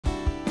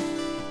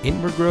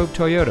Inver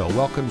Toyota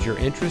welcomes your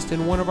interest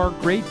in one of our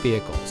great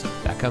vehicles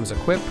that comes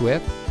equipped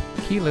with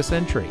keyless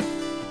entry,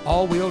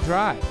 all-wheel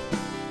drive,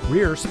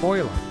 rear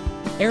spoiler,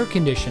 air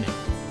conditioning,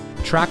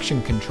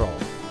 traction control,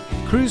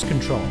 cruise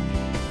control,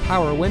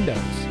 power windows,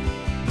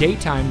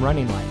 daytime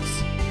running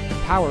lights,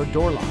 power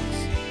door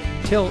locks,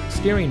 tilt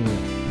steering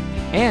wheel,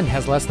 and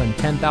has less than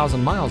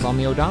 10,000 miles on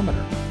the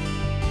odometer.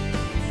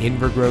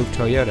 Inver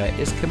Toyota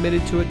is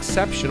committed to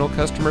exceptional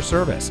customer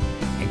service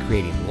and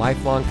creating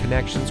lifelong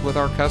connections with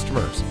our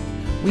customers.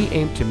 We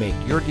aim to make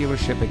your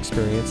dealership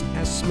experience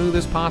as smooth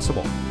as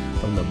possible,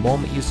 from the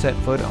moment you set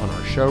foot on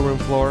our showroom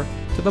floor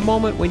to the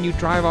moment when you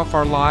drive off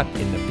our lot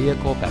in the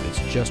vehicle that is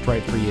just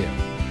right for you.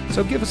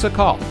 So give us a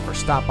call or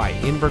stop by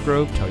Inver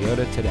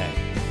Toyota today.